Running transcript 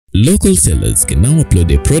Local sellers can now upload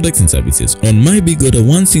their products and services on MyBigOrder,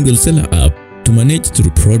 one single seller app to manage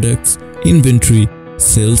through products, inventory,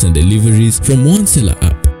 sales and deliveries from one seller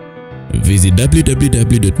app. Visit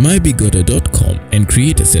www.mybigorder.com and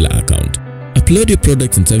create a seller account. Upload your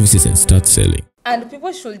products and services and start selling. And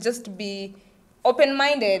people should just be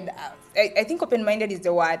open-minded. I think open-minded is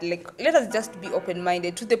the word. Like, let us just be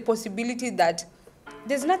open-minded to the possibility that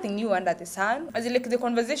there's nothing new under the sun. As in, like, the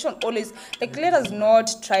conversation always, like, let us not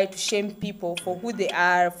try to shame people for who they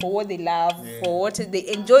are, for what they love, for what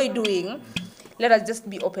they enjoy doing. Let us just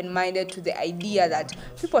be open-minded to the idea that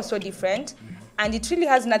people are so different, and it really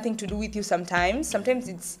has nothing to do with you sometimes. Sometimes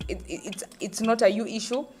it's not a you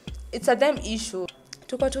issue, it's a them issue.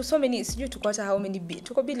 Tuko to so many, tuko how many,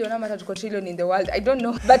 tuko billion ama tuko trillion in the world, I don't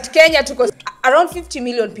know. But Kenya tuko around 50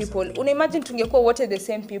 million people. Imagine tungekuwa wote the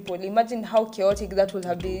same people. Imagine how chaotic that would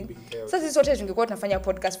have been. Sasa sisi wote tungekuwa tunafanya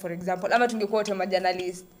podcast for example, ama tungekuwa wote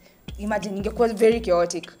journalist. Imagine ingekuwa very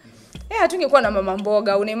chaotic. Hatungekuwa na mama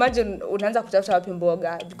mboga. Imagine unaanza kutafuta wapi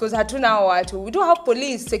mboga because hatuna hao watu. We don't have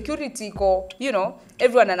police, security,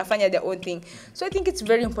 everyone anafanya their own thing. So I think it's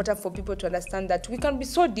very important for people to understand that we can be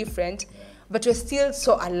so different, but we're still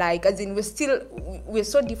so alike. As in, we're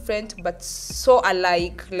so different, but so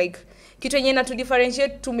alike. Like, kitu yenye na to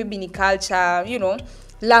differentiate to maybe ni culture,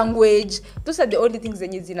 language. Those are the only things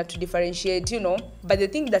that need to differentiate, But the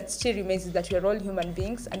thing that still remains is that we are all human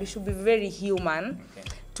beings, and we should be very human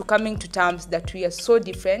to coming to terms that we are so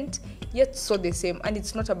different, yet so the same. And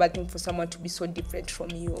it's not a bad thing for someone to be so different from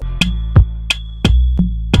you.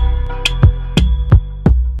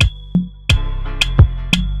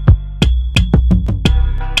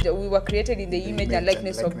 We were created in the image and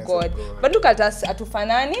likeness of God. But look at us,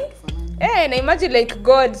 atufanani. And imagine like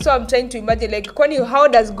God. So I'm trying to imagine like, how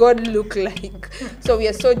does God look like? So we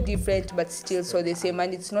are so different, but still so the same.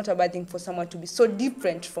 And it's not a bad thing for someone to be so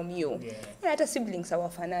different from you. Our siblings are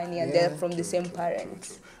fanani, and they're from the same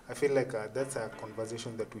parents. I feel like that's a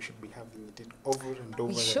conversation that we should be having it over and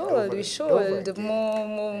over. We should.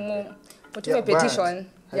 More. Petition.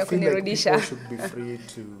 I feel like people should be free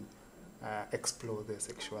to explore their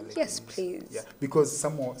sexuality. Yes, please. Yeah, because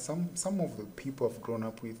some of the people I've grown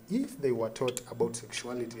up with, if they were taught about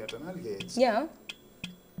sexuality at an early age, I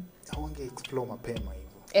want to explore mapema hivyo.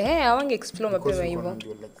 I want to explore mapema hivyo.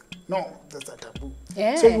 Like, no, that's a taboo.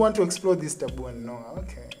 So you want to explore this taboo and no,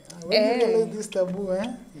 okay. When you realize this taboo,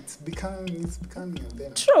 it's becoming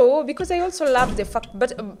then. True, because I also love the fact,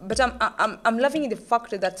 but I'm loving the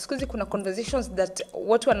fact that sikuzi kuna conversations that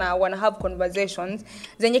watu wana have conversations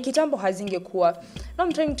zenye kitambo hazingekuwa. Now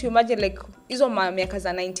I'm trying to imagine like hizo miaka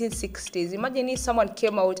za 1960s. Imagine if someone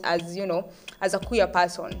came out as as a queer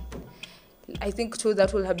person. I think too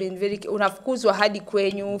that will have been very unafukuzwa hadi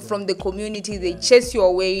kwenyu from the community, they chase you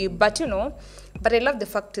away, but but I love the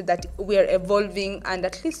fact that we are evolving, and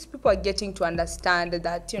at least people are getting to understand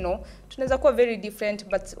that tunaweza kuwa very different,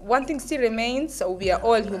 but one thing still remains, we are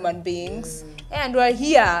all human beings, and we are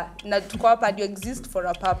here na tuko hapa, you exist for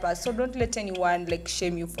a purpose, so don't let anyone like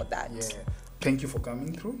shame you for that. Thank you for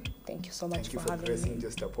coming through. Thank you so much for having me. Thank you for gracing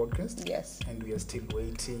just a podcast. Yes. And we are still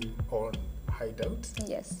waiting on Hideout.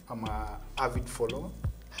 Yes. I'm an avid follower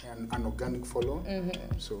and an organic follower.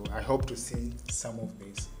 So I hope to see some of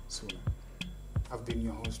this soon. I've been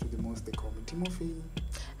your host with the most, they call me Timothy.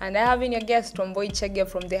 And I have been your guest, Tomboy Chege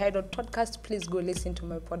from the Hideout podcast. Please go listen to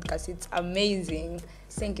my podcast. It's amazing.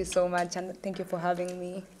 Thank you so much, and thank you for having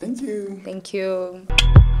me. Thank you. Thank you.